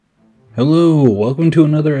Hello, welcome to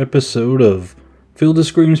another episode of Field of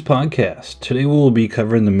Screams podcast. Today we will be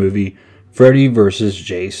covering the movie Freddy vs.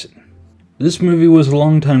 Jason. This movie was a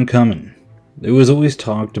long time coming. It was always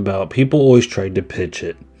talked about, people always tried to pitch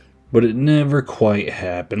it, but it never quite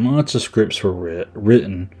happened. Lots of scripts were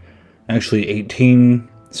written. Actually, 18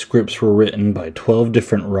 scripts were written by 12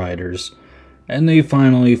 different writers, and they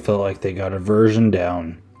finally felt like they got a version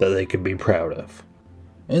down that they could be proud of.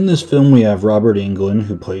 In this film, we have Robert Englund,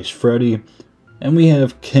 who plays Freddy, and we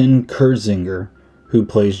have Ken Kirzinger, who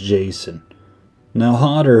plays Jason. Now,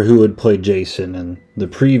 Hodder, who had played Jason in the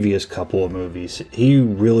previous couple of movies, he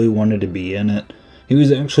really wanted to be in it. He was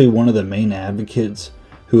actually one of the main advocates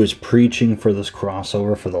who was preaching for this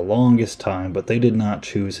crossover for the longest time, but they did not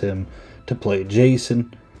choose him to play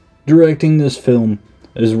Jason. Directing this film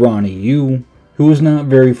is Ronnie Yu, who was not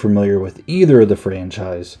very familiar with either of the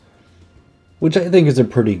franchise, which I think is a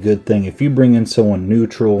pretty good thing. If you bring in someone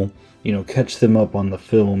neutral, catch them up on the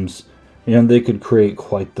films, they could create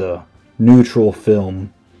quite the neutral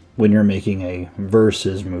film when you're making a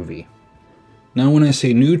versus movie. Now, when I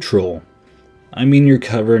say neutral, I mean you're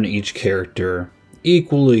covering each character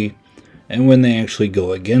equally, and when they actually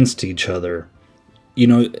go against each other,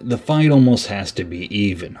 the fight almost has to be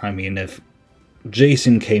even. I mean, if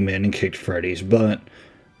Jason came in and kicked Freddy's butt,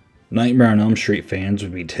 Nightmare on Elm Street fans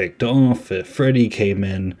would be ticked off. If Freddy came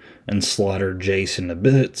in and slaughtered Jason to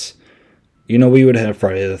bits, we would have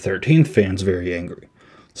Friday the 13th fans very angry.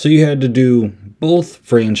 So you had to do both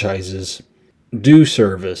franchises, do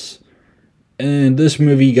service, and this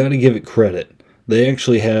movie, you gotta give it credit. They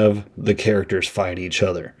actually have the characters fight each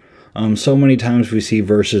other. So many times we see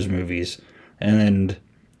versus movies, and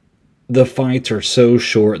the fights are so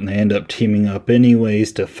short and they end up teaming up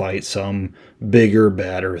anyways to fight some bigger,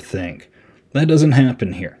 badder thing. That doesn't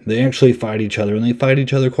happen here. They actually fight each other, and they fight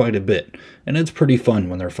each other quite a bit. And it's pretty fun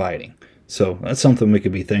when they're fighting. So that's something we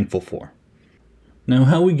could be thankful for. Now,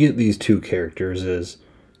 how we get these two characters is,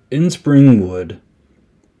 in Springwood,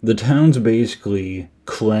 the town's basically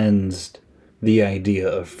cleansed the idea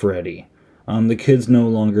of Freddy. The kids no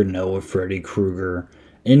longer know of Freddy Krueger,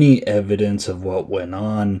 any evidence of what went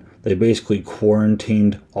on. They basically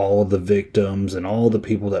quarantined all the victims and all the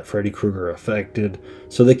people that Freddy Krueger affected,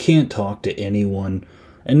 so they can't talk to anyone,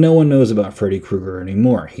 and no one knows about Freddy Krueger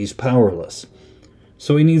anymore. He's powerless.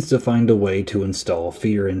 So he needs to find a way to install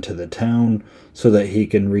fear into the town so that he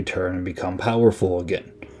can return and become powerful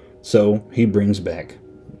again. So he brings in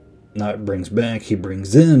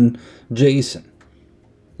Jason.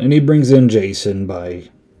 And he brings in Jason by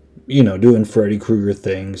doing Freddy Krueger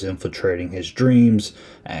things, infiltrating his dreams,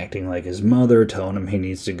 acting like his mother, telling him he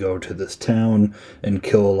needs to go to this town and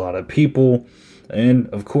kill a lot of people. And,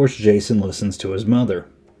 of course, Jason listens to his mother.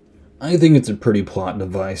 I think it's a pretty plot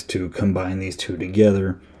device to combine these two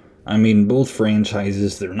together. I mean, both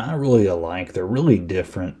franchises, they're not really alike. They're really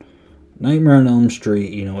different. Nightmare on Elm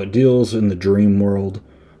Street, it deals in the dream world.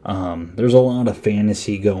 There's a lot of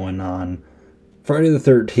fantasy going on. Friday the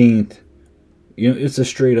 13th, it's a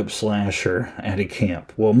straight-up slasher at a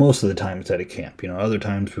camp. Well, most of the time it's at a camp. Other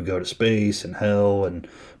times we go to space and hell, and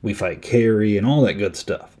we fight Carrie and all that good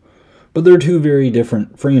stuff. But they're two very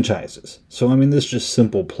different franchises. So, this just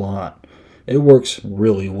simple plot, it works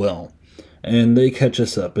really well. And they catch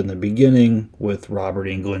us up in the beginning with Robert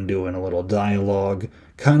Englund doing a little dialogue,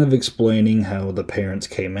 kind of explaining how the parents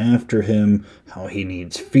came after him, how he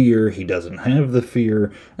needs fear, he doesn't have the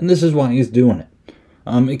fear, and this is why he's doing it.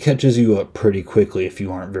 It catches you up pretty quickly if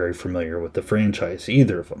you aren't very familiar with the franchise,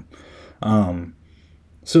 either of them.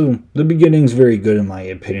 So the beginning's very good in my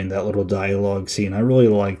opinion, that little dialogue scene. I really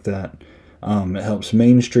like that. It helps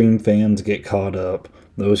mainstream fans get caught up,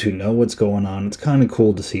 those who know what's going on. It's kind of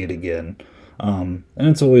cool to see it again. And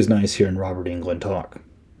it's always nice hearing Robert Englund talk.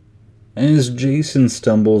 As Jason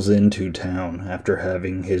stumbles into town after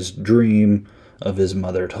having his dream of his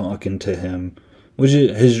mother talking to him, which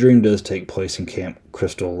his dream does take place in Camp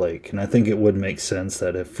Crystal Lake, and I think it would make sense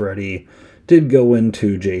that if Freddy did go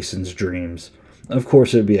into Jason's dreams, of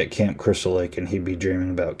course it'd be at Camp Crystal Lake and he'd be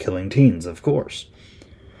dreaming about killing teens, of course.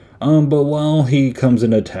 But while he comes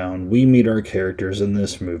into town, we meet our characters in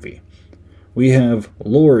this movie. We have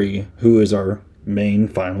Lori, who is our main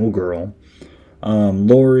final girl.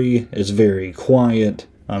 Lori is very quiet.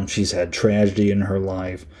 She's had tragedy in her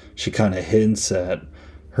life. She kind of hints that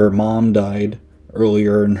her mom died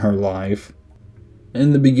earlier in her life.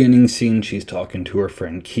 In the beginning scene, she's talking to her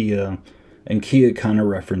friend Kia, and Kia kind of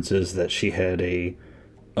references that she had a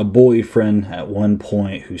boyfriend at one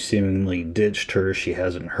point who seemingly ditched her. She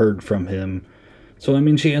hasn't heard from him. So,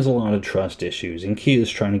 she has a lot of trust issues, and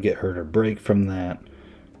Kia's trying to get her to break from that.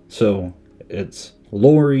 So, it's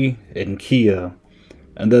Lori and Kia,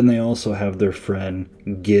 and then they also have their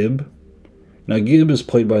friend Gib. Now, Gib is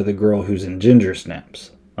played by the girl who's in Ginger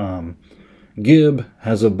Snaps. Gib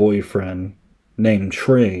has a boyfriend named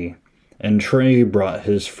Trey, and Trey brought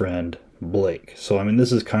his friend Blake. So, I mean,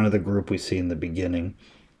 this is kind of the group we see in the beginning.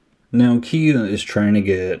 Now, Kia is trying to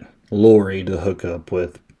get Lori to hook up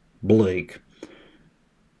with Blake.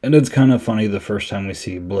 And it's kind of funny the first time we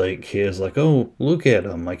see Blake, he is like, oh, look at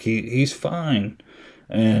him, like he's fine.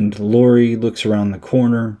 And Lori looks around the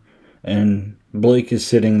corner, and Blake is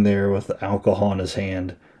sitting there with alcohol in his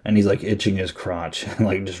hand, and he's like itching his crotch,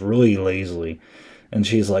 like just really lazily. And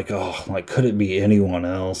she's like, oh, like could it be anyone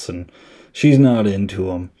else? And she's not into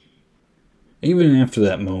him. Even after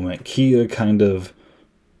that moment, Kia kind of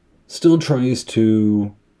still tries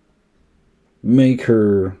to make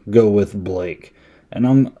her go with Blake. And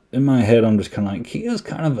I'm in my head, I'm just kind of like, Kia's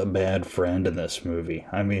kind of a bad friend in this movie.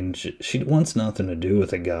 I mean, she wants nothing to do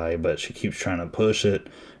with a guy, but she keeps trying to push it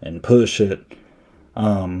and push it.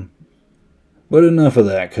 But enough of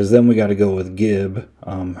that, because then we got to go with Gib.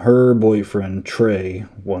 Her boyfriend, Trey,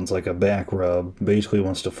 wants like a back rub, basically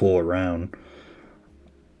wants to fool around.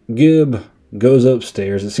 Gib goes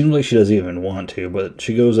upstairs. It seems like she doesn't even want to, but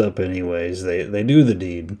she goes up anyways. They do the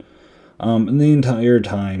deed. And the entire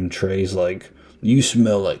time, Trey's like, you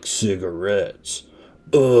smell like cigarettes.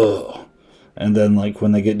 Ugh. And then, like,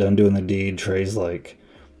 when they get done doing the deed, Trey's like,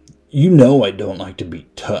 you know I don't like to be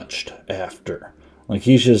touched after. Like,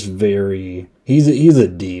 he's just very... He's a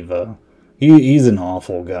diva. He's an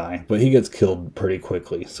awful guy, but he gets killed pretty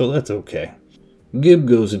quickly, so that's okay. Gib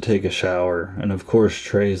goes to take a shower, and of course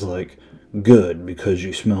Trey's like, good, because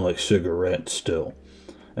you smell like cigarettes still.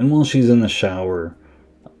 And while she's in the shower,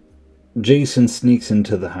 Jason sneaks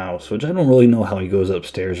into the house, which I don't really know how he goes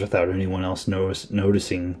upstairs without anyone else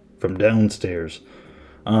noticing from downstairs.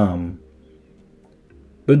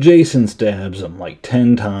 But Jason stabs him like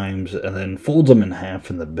 10 times and then folds him in half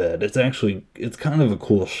in the bed. It's kind of a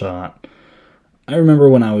cool shot. I remember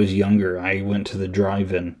when I was younger, I went to the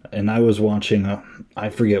drive-in and I was watching I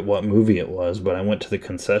forget what movie it was, but I went to the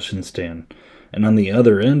concession stand. And on the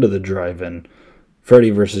other end of the drive-in,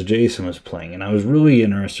 Freddy vs. Jason was playing, and I was really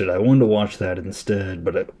interested. I wanted to watch that instead,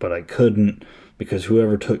 but I couldn't, because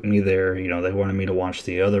whoever took me there, they wanted me to watch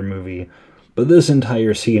the other movie. But this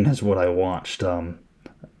entire scene is what I watched. When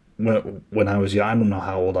I was young, I don't know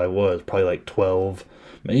how old I was, probably like 12,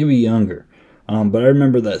 maybe younger. But I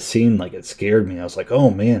remember that scene, like, it scared me. I was like,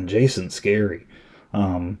 oh man, Jason's scary.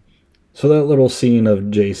 So that little scene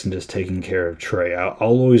of Jason just taking care of Trey, I'll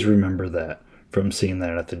always remember that from seeing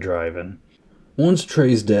that at the drive-in. Once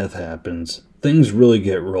Trey's death happens, things really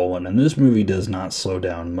get rolling, and this movie does not slow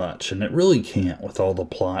down much, and it really can't with all the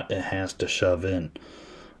plot it has to shove in.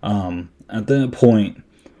 At that point,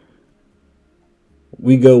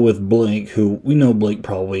 we go with Blake, who we know Blake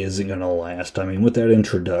probably isn't going to last. I mean, with that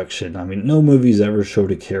introduction, no movie's ever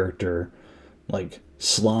showed a character, like,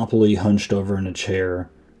 sloppily hunched over in a chair,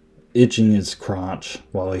 itching his crotch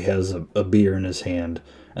while he has a beer in his hand.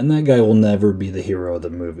 And that guy will never be the hero of the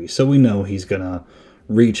movie, so we know he's going to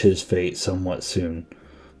reach his fate somewhat soon.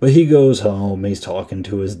 But he goes home, he's talking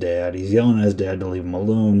to his dad, he's yelling at his dad to leave him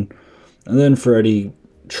alone, and then Freddy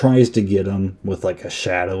tries to get him with, like, a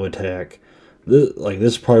shadow attack. This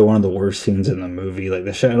is probably one of the worst scenes in the movie. Like,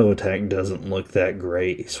 the shadow attack doesn't look that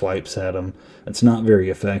great. He swipes at him. It's not very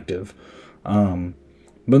effective. But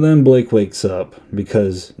then Blake wakes up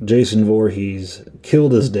because Jason Voorhees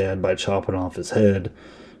killed his dad by chopping off his head.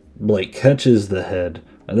 Blake catches the head,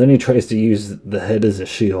 and then he tries to use the head as a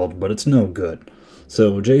shield, but it's no good.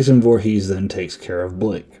 So Jason Voorhees then takes care of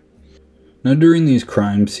Blake. Now, during these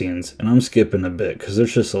crime scenes, and I'm skipping a bit because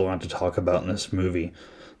there's just a lot to talk about in this movie,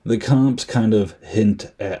 the cops kind of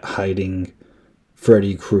hint at hiding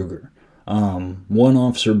Freddy Krueger. One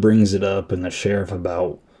officer brings it up, and the sheriff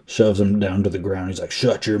shoves him down to the ground. He's like,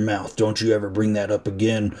 shut your mouth, don't you ever bring that up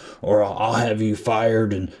again, or I'll have you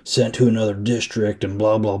fired and sent to another district, and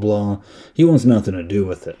blah, blah, blah. He wants nothing to do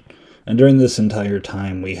with it. And during this entire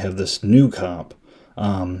time, we have this new cop,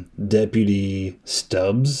 Deputy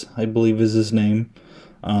Stubbs, I believe is his name.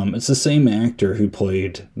 It's the same actor who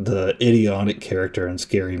played the idiotic character in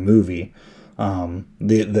Scary Movie.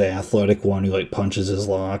 The athletic one who, like, punches his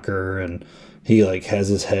locker, and he, like, has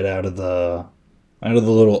his head out of the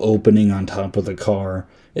little opening on top of the car.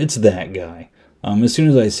 It's that guy. As soon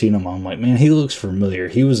as I seen him, I'm like, man, he looks familiar.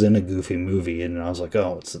 He was in a Goofy movie, and I was like,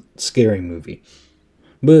 oh, it's a Scary Movie.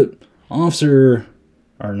 But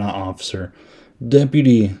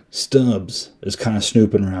Deputy Stubbs is kind of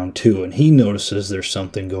snooping around too, and he notices there's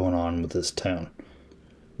something going on with this town.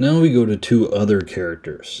 Now we go to two other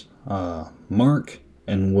characters. Mark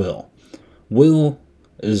and Will. Will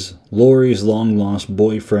is Laurie's long-lost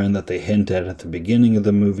boyfriend that they hint at the beginning of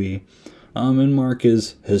the movie, and Mark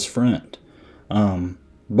is his friend.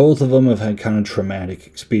 Both of them have had kind of traumatic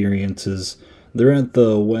experiences. They're at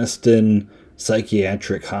the Weston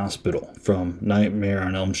Psychiatric Hospital from Nightmare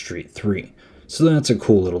on Elm Street 3. So that's a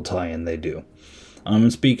cool little tie-in they do.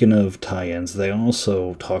 And speaking of tie-ins, they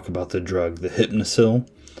also talk about the drug, the Hypnosil,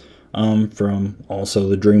 from also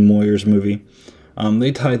the Dream Warriors movie.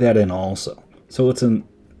 They tie that in also. So it's,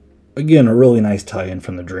 again, a really nice tie-in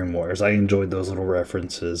from the Dream Warriors. I enjoyed those little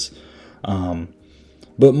references.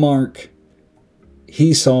 But Mark,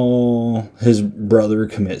 he saw his brother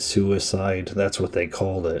commit suicide. That's what they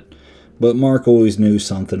called it. But Mark always knew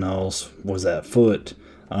something else was at foot.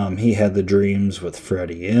 He had the dreams with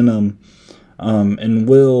Freddy in him. And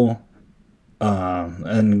Will,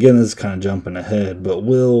 and again, this is kind of jumping ahead, but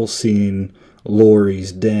Will seen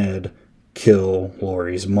Laurie's dad kill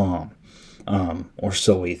Laurie's mom. Or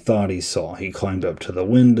so he thought he saw. He climbed up to the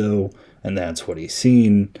window, and that's what he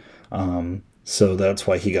seen. So that's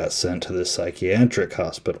why he got sent to this psychiatric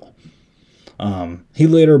hospital. He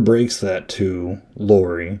later breaks that to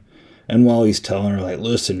Laurie, and while he's telling her, like,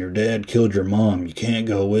 listen, your dad killed your mom, you can't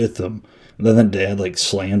go with him. And then the dad, like,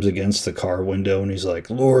 slams against the car window, and he's like,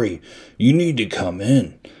 Laurie, you need to come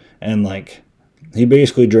in. And, like, he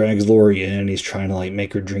basically drags Laurie in. He's trying to, like,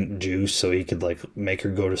 make her drink juice so he could, like, make her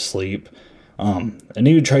go to sleep. And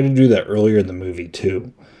he would try to do that earlier in the movie,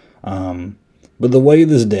 too. But the way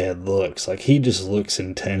this dad looks, like, he just looks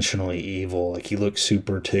intentionally evil. Like, he looks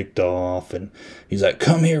super ticked off, and he's like,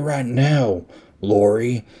 come here right now,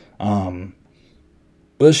 Laurie.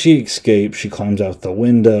 But she escapes. She climbs out the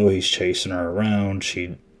window. He's chasing her around.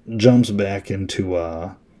 She jumps back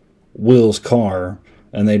into Will's car,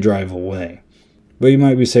 and they drive away. But you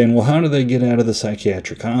might be saying, well, how did they get out of the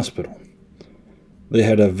psychiatric hospital? They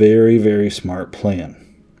had a very, very smart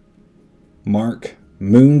plan. Mark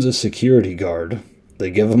moons a security guard.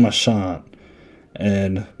 They give him a shot,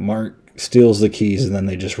 and Mark steals the keys, and then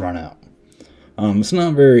they just run out. It's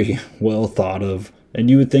not very well thought of, and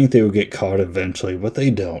you would think they would get caught eventually, but they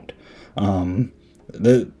don't.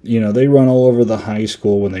 They run all over the high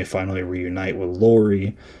school when they finally reunite with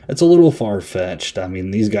Laurie. It's a little far-fetched. I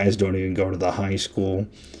mean, these guys don't even go to the high school.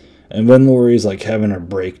 And when Laurie's, like, having a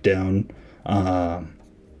breakdown,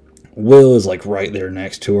 Will is, like, right there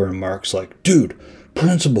next to her, and Mark's like, dude,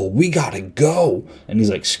 principal, we gotta go. And he's,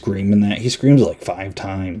 like, screaming that. He screams, like, 5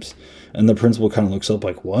 times. And the principal kind of looks up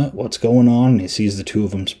like, what? What's going on? And he sees the two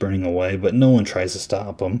of them sprinting away, but no one tries to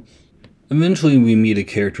stop them. Eventually, we meet a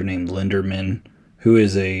character named Linderman, who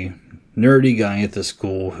is a nerdy guy at the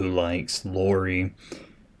school who likes Laurie.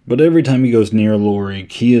 But every time he goes near Laurie,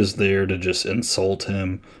 Kia's there to just insult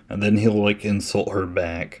him, and then he'll, like, insult her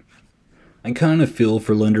back. I kind of feel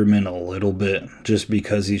for Linderman a little bit, just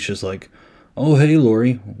because he's just like, oh, hey,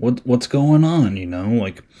 Laurie, what's going on, you know?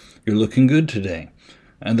 Like, you're looking good today.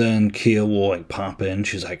 And then Kia will, like, pop in.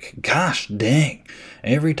 She's like, gosh dang,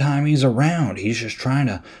 every time he's around, he's just trying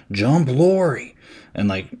to jump Laurie. And,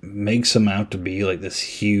 like, makes him out to be, like, this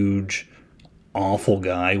huge, awful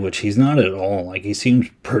guy, which he's not at all. Like, he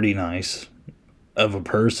seems pretty nice of a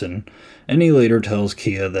person. And he later tells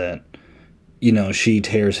Kia that, you know, she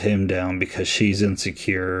tears him down because she's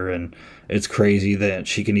insecure, and it's crazy that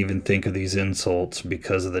she can even think of these insults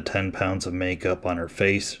because of the 10 pounds of makeup on her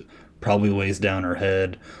face. Probably weighs down her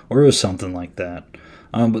head, or it was something like that.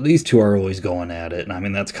 But these two are always going at it, and I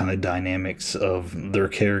mean, that's kind of dynamics of their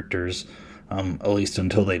characters, at least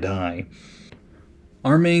until they die.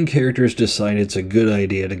 Our main characters decide it's a good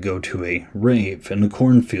idea to go to a rave in a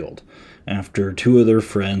cornfield after 2 of their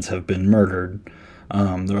friends have been murdered.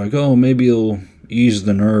 They're like, oh, maybe it'll ease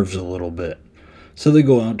the nerves a little bit. So they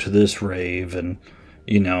go out to this rave, and,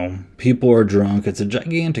 you know, people are drunk. It's a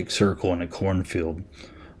gigantic circle in a cornfield.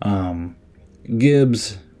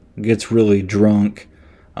 Gibbs gets really drunk.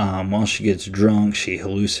 While she gets drunk, she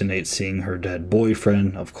hallucinates seeing her dead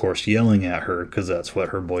boyfriend, of course yelling at her, because that's what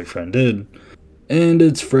her boyfriend did. And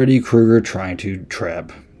it's Freddy Krueger trying to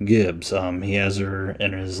trap Gibbs. He has her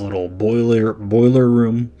in his little boiler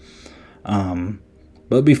room.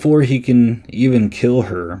 But before he can even kill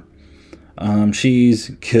her,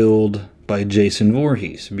 she's killed by Jason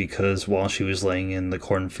Voorhees, because while she was laying in the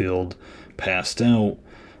cornfield passed out,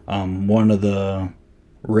 one of the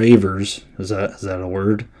ravers, is that a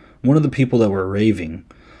word? One of the people that were raving,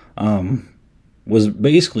 was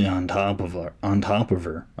basically on top of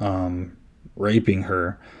her, raping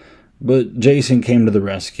her. But Jason came to the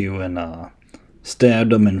rescue and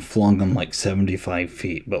stabbed him and flung him like 75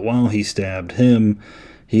 feet. But while he stabbed him,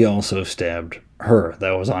 he also stabbed her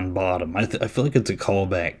that was on bottom. I feel like it's a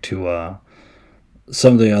callback to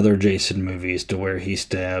some of the other Jason movies to where he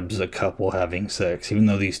stabs a couple having sex, even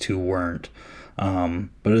though these two weren't.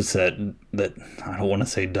 But it's that I don't want to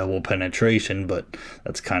say double penetration, but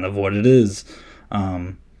that's kind of what it is.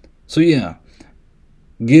 So yeah,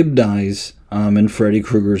 Gib dies, and Freddy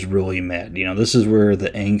Krueger's really mad. You know, this is where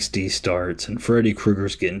the angsty starts, and Freddy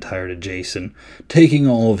Krueger's getting tired of Jason taking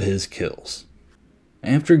all of his kills.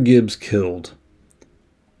 After Gibbs killed,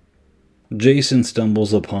 Jason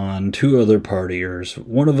stumbles upon two other partiers.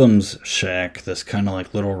 One of them's Shaq, this kind of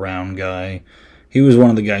like little round guy. He was one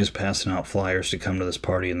of the guys passing out flyers to come to this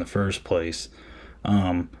party in the first place.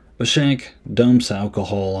 But Shaq dumps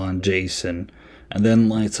alcohol on Jason and then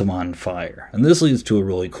lights him on fire. And this leads to a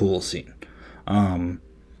really cool scene.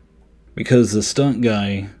 Because the stunt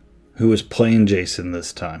guy who was playing Jason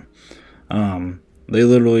this time, they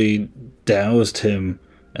literally doused him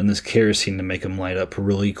in this kerosene to make him light up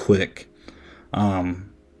really quick.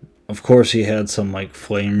 Of course, he had some like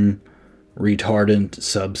flame retardant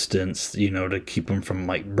substance, you know, to keep him from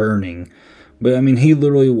like burning. But I mean, he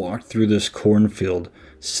literally walked through this cornfield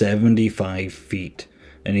 75 feet,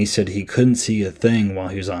 and he said he couldn't see a thing while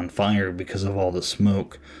he was on fire because of all the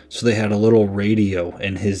smoke. So they had a little radio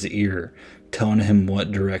in his ear telling him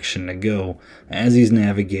what direction to go as he's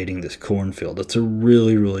navigating this cornfield. It's a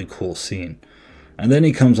really, really cool scene. And then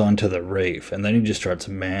he comes onto the rave, and then he just starts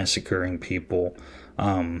massacring people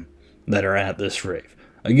that are at this rave.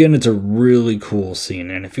 Again, it's a really cool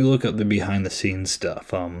scene, and if you look up the behind-the-scenes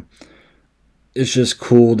stuff, it's just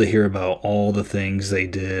cool to hear about all the things they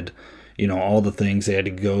did, you know, all the things they had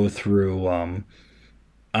to go through. I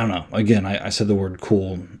don't know. Again, I said the word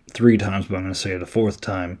cool 3 times, but I'm going to say it a 4th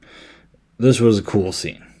time. This was a cool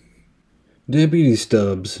scene. Deputy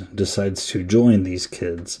Stubbs decides to join these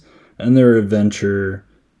kids and their adventure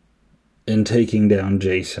in taking down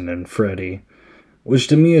Jason and Freddy, which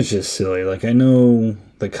to me is just silly. Like, I know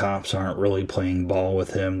the cops aren't really playing ball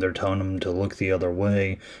with him. They're telling him to look the other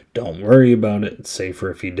way. Don't worry about it. It's safer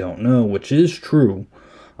if you don't know, which is true.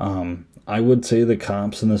 I would say the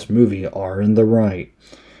cops in this movie are in the right.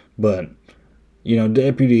 But, you know,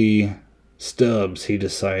 Deputy Stubbs, he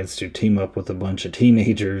decides to team up with a bunch of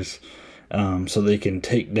teenagers so they can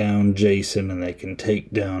take down Jason and they can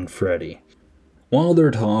take down Freddy. While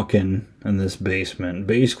they're talking in this basement,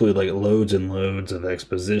 basically like loads and loads of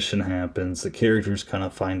exposition happens. The characters kind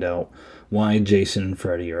of find out why Jason and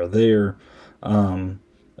Freddy are there. And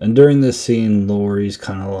during this scene, Laurie's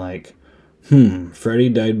kind of like, Freddy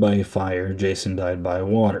died by fire, Jason died by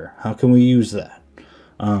water. How can we use that?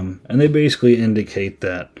 And they basically indicate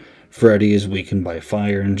that Freddy is weakened by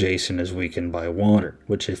fire and Jason is weakened by water,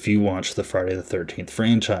 which if you watch the Friday the 13th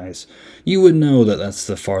franchise, you would know that that's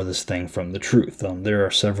the farthest thing from the truth. There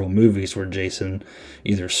are several movies where Jason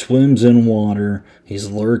either swims in water, he's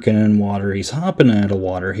lurking in water, he's hopping out of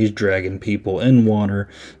water, he's dragging people in water.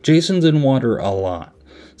 Jason's in water a lot.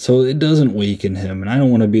 So it doesn't weaken him, and I don't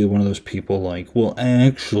want to be one of those people like, well,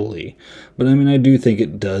 actually. But I mean, I do think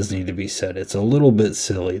it does need to be said. It's a little bit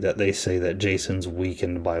silly that they say that Jason's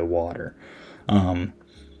weakened by water. And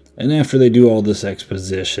after they do all this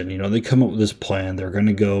exposition, you know, they come up with this plan. They're going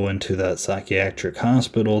to go into that psychiatric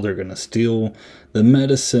hospital. They're going to steal the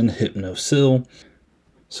medicine, Hypnosil.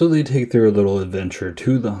 So they take their little adventure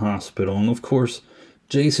to the hospital. And of course,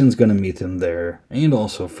 Jason's going to meet them there. And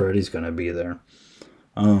also Freddy's going to be there.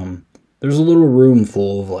 There's a little room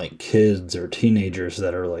full of like kids or teenagers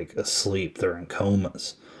that are like asleep. They're in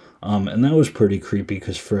comas. And that was pretty creepy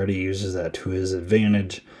because Freddy uses that to his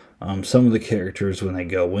advantage. Some of the characters, when they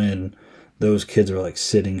go in, those kids are like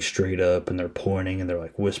sitting straight up and they're pointing and they're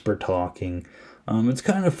like whisper talking. It's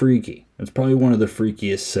kind of freaky. It's probably one of the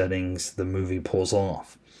freakiest settings the movie pulls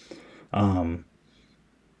off.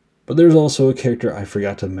 But there's also a character, I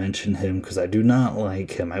forgot to mention him because I do not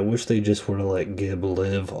like him. I wish they just would have let Gib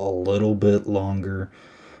live a little bit longer.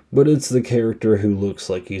 But it's the character who looks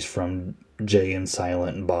like he's from Jay and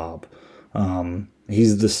Silent Bob.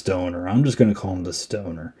 He's the stoner. I'm just going to call him the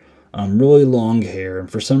stoner. Really long hair, and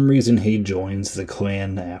for some reason he joins the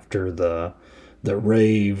clan after the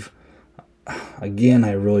rave. Again,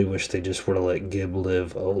 I really wish they just would have let Gib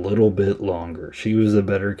live a little bit longer. She was a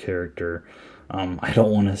better character. I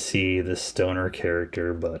don't want to see this stoner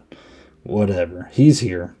character, but whatever. He's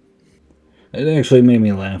here. It actually made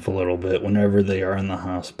me laugh a little bit whenever they are in the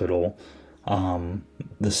hospital.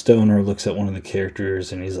 The stoner looks at one of the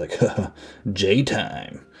characters and he's like, J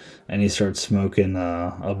time. And he starts smoking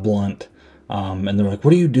a blunt. And they're like,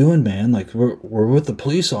 what are you doing, man? Like, we're with the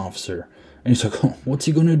police officer. And he's like, oh, what's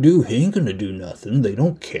he going to do? He ain't going to do nothing. They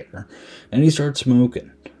don't care. And he starts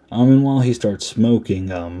smoking. And while he starts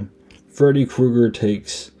smoking, Freddy Krueger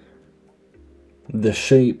takes the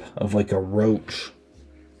shape of like a roach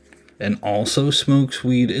and also smokes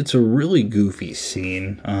weed. It's a really goofy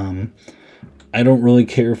scene. I don't really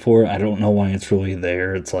care for it. I don't know why it's really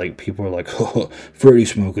there. It's like people are like, oh, Freddy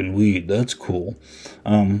smoking weed. That's cool.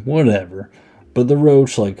 Whatever. But the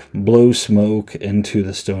roach like blows smoke into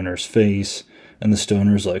the stoner's face, and the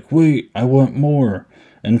stoner's like, wait, I want more,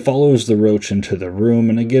 and follows the roach into the room.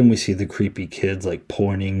 And again, we see the creepy kids like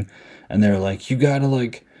pointing, and they're like, you gotta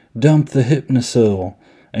like dump the hypnosil.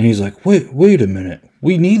 And he's like, wait a minute.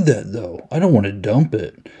 We need that though. I don't want to dump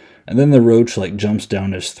it. And then the roach like jumps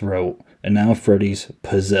down his throat, and now Freddy's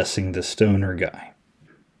possessing the stoner guy.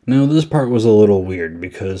 Now this part was a little weird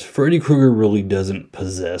because Freddy Krueger really doesn't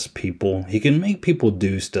possess people. He can make people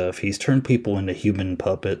do stuff. He's turned people into human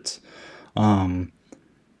puppets. In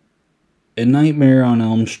Nightmare on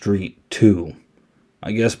Elm Street 2,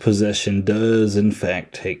 I guess possession does in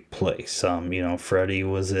fact take place. Freddy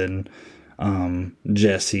was in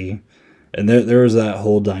Jesse, and there was that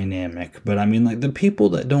whole dynamic. But I mean, like, the people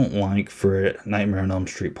that don't like for Nightmare on Elm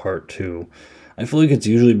Street Part 2, I feel like it's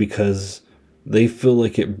usually because they feel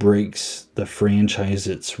like it breaks the franchise,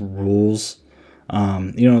 its rules.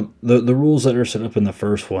 The rules that are set up in the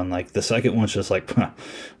first one, like the second one's just like,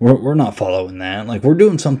 we're not following that. Like, we're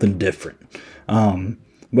doing something different.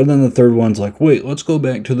 But then the third one's like, wait, let's go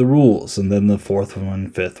back to the rules. And then the fourth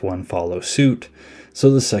one, fifth one follow suit.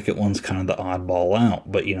 So the second one's kind of the oddball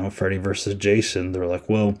out. But, Freddy versus Jason, they're like,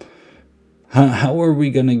 well, how are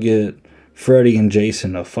we going to get Freddy and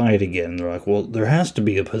Jason to fight again? They're like, well, there has to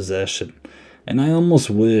be a possession. And I almost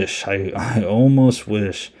wish,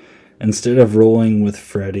 instead of rolling with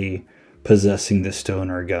Freddy possessing the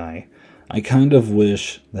stoner guy, I kind of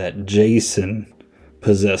wish that Jason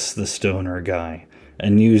possessed the stoner guy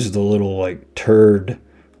and used the little, like, turd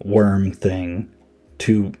worm thing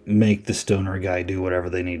to make the stoner guy do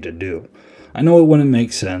whatever they need to do. I know it wouldn't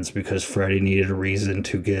make sense because Freddy needed a reason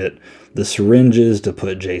to get the syringes to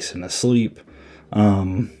put Jason asleep.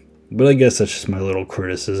 But I guess that's just my little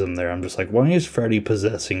criticism there. I'm just like, why is Freddy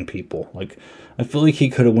possessing people? Like, I feel like he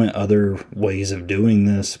could have went other ways of doing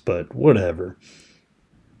this, but whatever.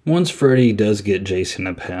 Once Freddy does get Jason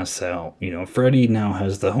to pass out, Freddy now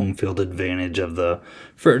has the home field advantage of the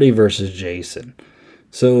Freddy versus Jason.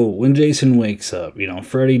 So when Jason wakes up,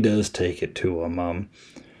 Freddy does take it to him.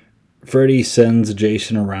 Freddy sends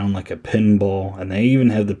Jason around like a pinball, and they even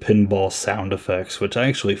have the pinball sound effects, which I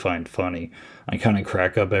actually find funny. I kind of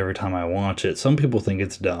crack up every time I watch it. Some people think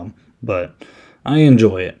it's dumb, but I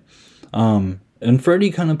enjoy it. And Freddy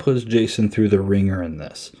kind of puts Jason through the ringer in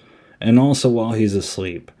this. And also while he's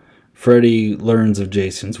asleep, Freddy learns of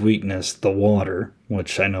Jason's weakness, the water,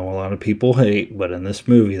 which I know a lot of people hate, but in this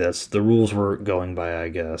movie, that's the rules we're going by, I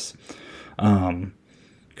guess.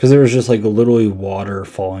 Because there was just like literally water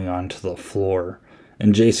falling onto the floor.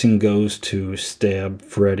 And Jason goes to stab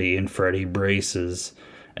Freddy, and Freddy braces.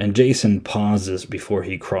 And Jason pauses before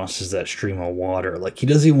he crosses that stream of water. Like, he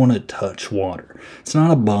doesn't even want to touch water. It's not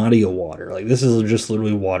a body of water. Like, this is just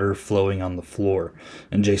literally water flowing on the floor.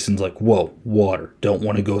 And Jason's like, whoa, water. Don't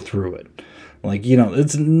want to go through it. Like,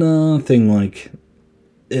 it's nothing like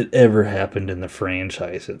it ever happened in the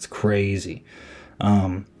franchise. It's crazy.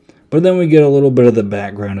 But then we get a little bit of the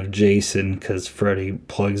background of Jason because Freddy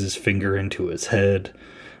plugs his finger into his head.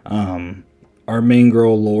 Our main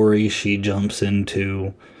girl, Lori, she jumps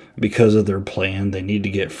into, because of their plan, they need to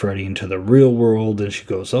get Freddy into the real world. And she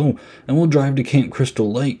goes, oh, and we'll drive to Camp Crystal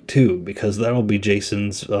Lake, too, because that'll be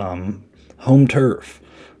Jason's home turf,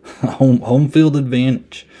 home field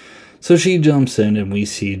advantage. So she jumps in, and we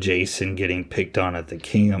see Jason getting picked on at the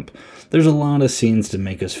camp. There's a lot of scenes to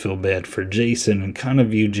make us feel bad for Jason and kind of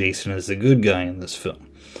view Jason as the good guy in this film.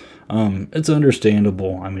 It's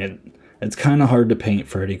understandable. I mean, it's kind of hard to paint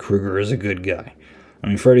Freddy Krueger as a good guy. I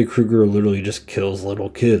mean, Freddy Krueger literally just kills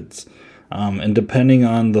little kids. And depending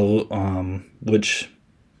on the which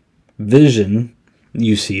vision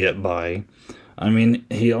you see it by, I mean,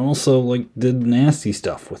 he also did nasty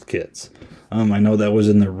stuff with kids. I know that was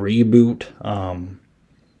in the reboot.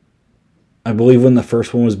 I believe when the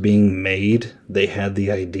first one was being made, they had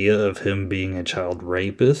the idea of him being a child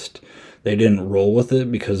rapist. They didn't roll with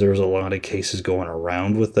it because there was a lot of cases going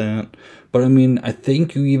around with that. But I mean, I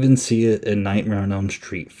think you even see it in Nightmare on Elm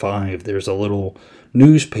Street 5. There's a little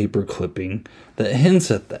newspaper clipping that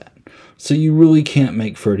hints at that. So you really can't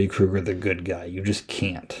make Freddy Krueger the good guy. You just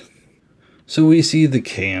can't. So we see the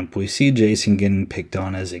camp. We see Jason getting picked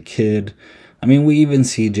on as a kid. I mean, we even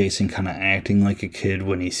see Jason kind of acting like a kid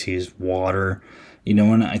when he sees water.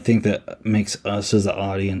 And I think that makes us as the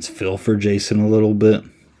audience feel for Jason a little bit.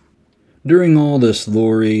 During all this,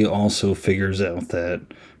 Laurie also figures out that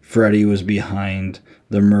Freddy was behind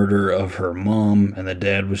the murder of her mom, and the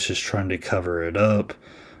dad was just trying to cover it up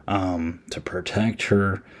to protect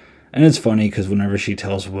her. And it's funny because whenever she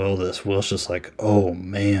tells Will this, Will's just like, oh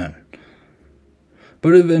man.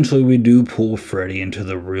 But eventually we do pull Freddy into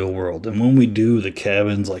the real world. And when we do, the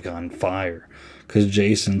cabin's like on fire because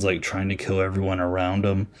Jason's like trying to kill everyone around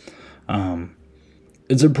him.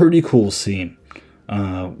 It's a pretty cool scene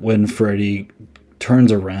when Freddy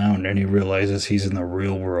turns around and he realizes he's in the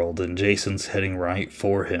real world and Jason's heading right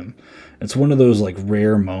for him. It's one of those like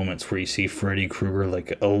rare moments where you see Freddy Krueger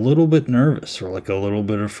like a little bit nervous or like a little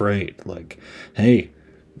bit afraid, like, hey,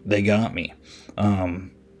 they got me.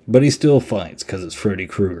 But he still fights because it's Freddy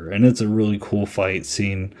Krueger, and it's a really cool fight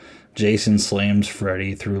scene. Jason slams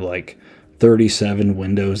Freddy through like 37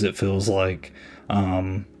 windows, it feels like.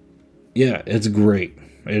 Yeah, it's great.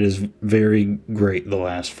 It is very great, the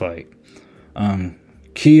last fight.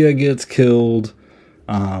 Kia gets killed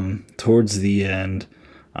towards the end.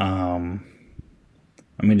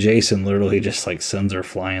 Jason literally just like sends her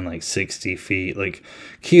flying like 60 feet. Like,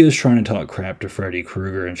 Kia's trying to talk crap to Freddy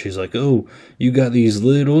Krueger, and she's like, oh, you got these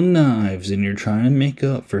little knives and you're trying to make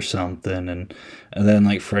up for something. And then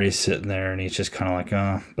like Freddy's sitting there and he's just kind of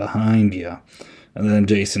like, behind you. And then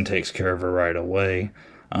Jason takes care of her right away.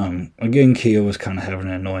 Again, Kia was kind of having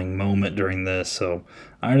an annoying moment during this, so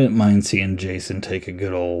I didn't mind seeing Jason take a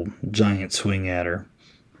good old giant swing at her.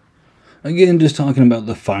 Again, just talking about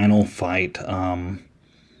the final fight,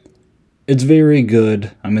 it's very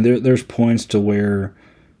good. I mean, there's points to where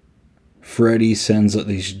Freddy sends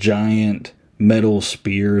these giant metal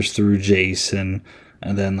spears through Jason,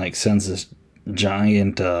 and then like sends this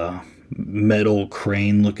giant metal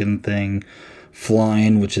crane-looking thing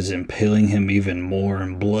flying, which is impaling him even more,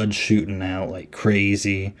 and blood shooting out like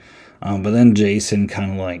crazy. But then Jason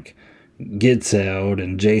kind of like gets out,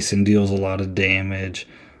 and Jason deals a lot of damage.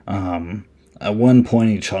 At one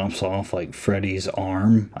point, he chops off like Freddy's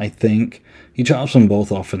arm, I think. He chops them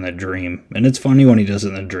both off in the dream. And it's funny when he does it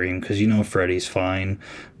in the dream because you know Freddy's fine.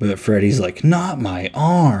 But Freddy's like, not my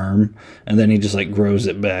arm. And then he just like grows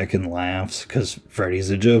it back and laughs because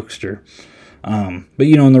Freddy's a jokester. But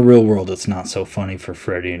you know, in the real world, it's not so funny for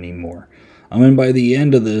Freddy anymore. And by the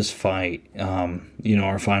end of this fight,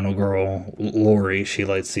 our final girl, Laurie, she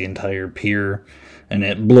lights the entire pier and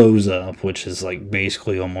it blows up, which is like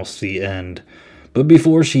basically almost the end. But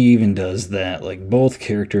before she even does that, like both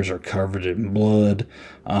characters are covered in blood.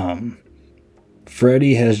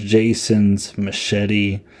 Freddy has Jason's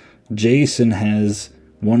machete. Jason has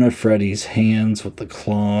one of Freddy's hands with the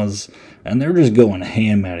claws, and they're just going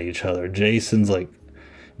ham at each other. Jason's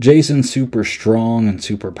super strong and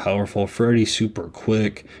super powerful. Freddy's super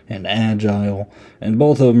quick and agile, and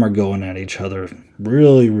both of them are going at each other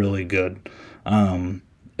really, really good.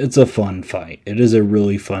 It's a fun fight. It is a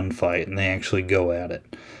really fun fight, and they actually go at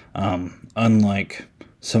it. Unlike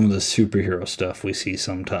some of the superhero stuff we see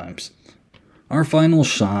sometimes. Our final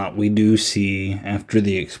shot we do see after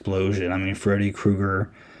the explosion. Freddy Krueger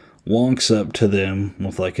walks up to them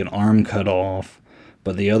with like an arm cut off,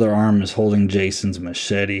 but the other arm is holding Jason's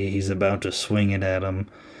machete. He's about to swing it at him,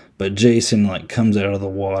 but Jason like comes out of the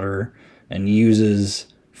water and uses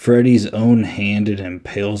Freddy's own hand and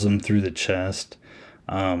impales him through the chest.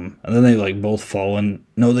 And then they like both fall in.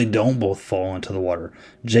 No, they don't both fall into the water.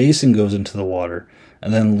 Jason goes into the water,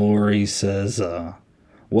 and then Laurie says,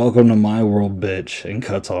 welcome to my world, bitch, and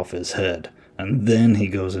cuts off his head. And then he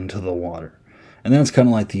goes into the water. And that's kind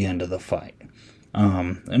of like the end of the fight.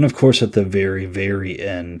 And of course, at the very, very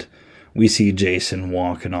end, we see Jason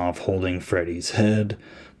walking off holding Freddy's head,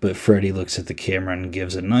 but Freddy looks at the camera and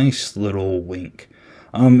gives a nice little wink.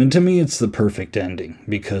 And to me, it's the perfect ending,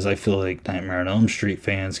 because I feel like Nightmare on Elm Street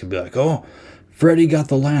fans could be like, oh, Freddy got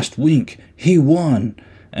the last wink, he won.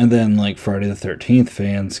 And then like Friday the 13th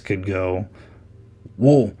fans could go,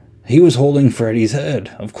 whoa, he was holding Freddy's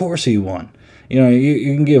head, of course he won. You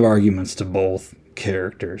can give arguments to both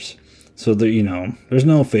characters. So that, there's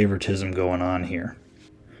no favoritism going on here.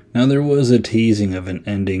 Now, there was a teasing of an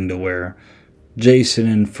ending to where Jason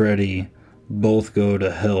and Freddy both go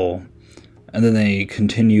to hell, and then they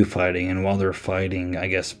continue fighting, and while they're fighting, I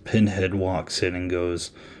guess Pinhead walks in and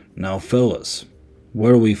goes, now fellas,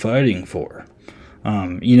 what are we fighting for?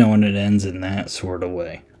 And it ends in that sort of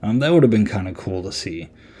way. That would have been kind of cool to see.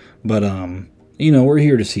 But, we're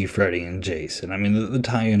here to see Freddy and Jason. The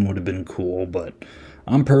tie-in would have been cool, but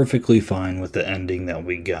I'm perfectly fine with the ending that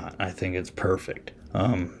we got. I think it's perfect.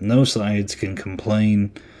 No sides can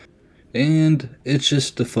complain, and it's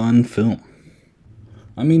just a fun film.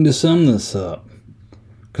 To sum this up,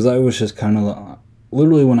 because I was just kind of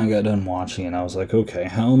literally when I got done watching it, I was like, okay,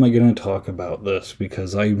 how am I going to talk about this?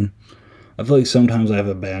 Because I feel like sometimes I have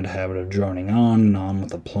a bad habit of droning on and on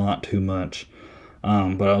with the plot too much.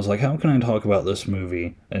 But I was like, how can I talk about this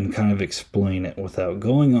movie and kind of explain it without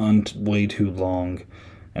going on way too long?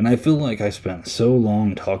 And I feel like I spent so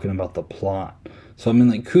long talking about the plot. So, I mean,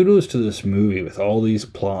 like, kudos to this movie with all these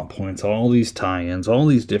plot points, all these tie-ins, all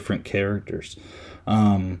these different characters.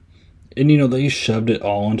 And, you know, they shoved it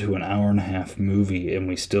all into an hour and a half movie, and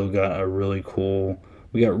we still got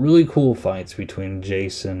we got really cool fights between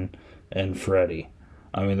Jason and Freddy.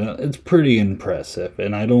 I mean, it's pretty impressive,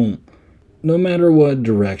 and no matter what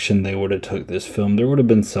direction they would have took this film, there would have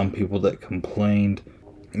been some people that complained,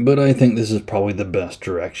 but I think this is probably the best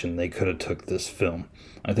direction they could have took this film.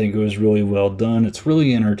 I think it was really well done. It's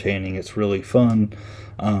really entertaining. It's really fun.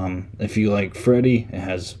 If you like Freddy, it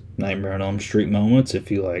has Nightmare on Elm Street moments.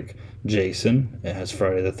 If you like Jason, it has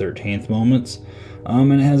Friday the 13th moments.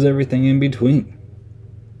 And it has everything in between.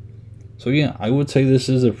 So yeah, I would say this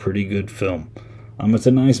is a pretty good film. It's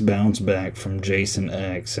a nice bounce back from Jason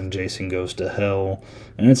X and Jason Goes to Hell.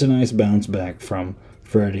 And it's a nice bounce back from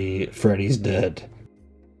Freddy's Dead.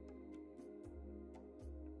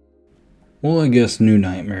 Well, I guess New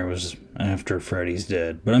Nightmare was after Freddy's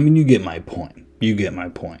Dead, but I mean, you get my point. You get my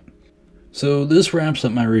point. So this wraps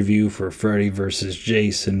up my review for Freddy vs.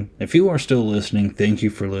 Jason. If you are still listening, thank you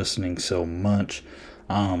for listening so much.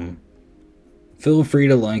 Feel free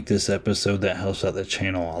to like this episode. That helps out the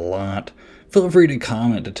channel a lot. Feel free to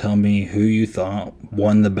comment to tell me who you thought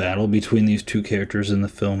won the battle between these two characters in the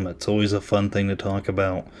film. It's always a fun thing to talk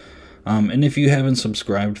about. And if you haven't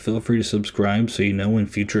subscribed, feel free to subscribe so you know when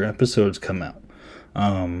future episodes come out.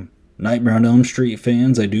 Nightmare on Elm Street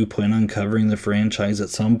fans, I do plan on covering the franchise at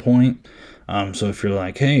some point. So if you're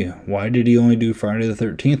like, hey, why did he only do Friday the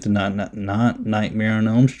 13th and not Nightmare on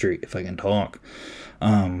Elm Street, if I can talk?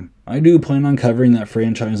 I do plan on covering that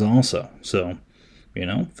franchise also. So, you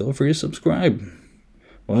know, feel free to subscribe.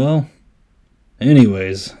 Well,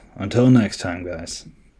 anyways, until next time, guys.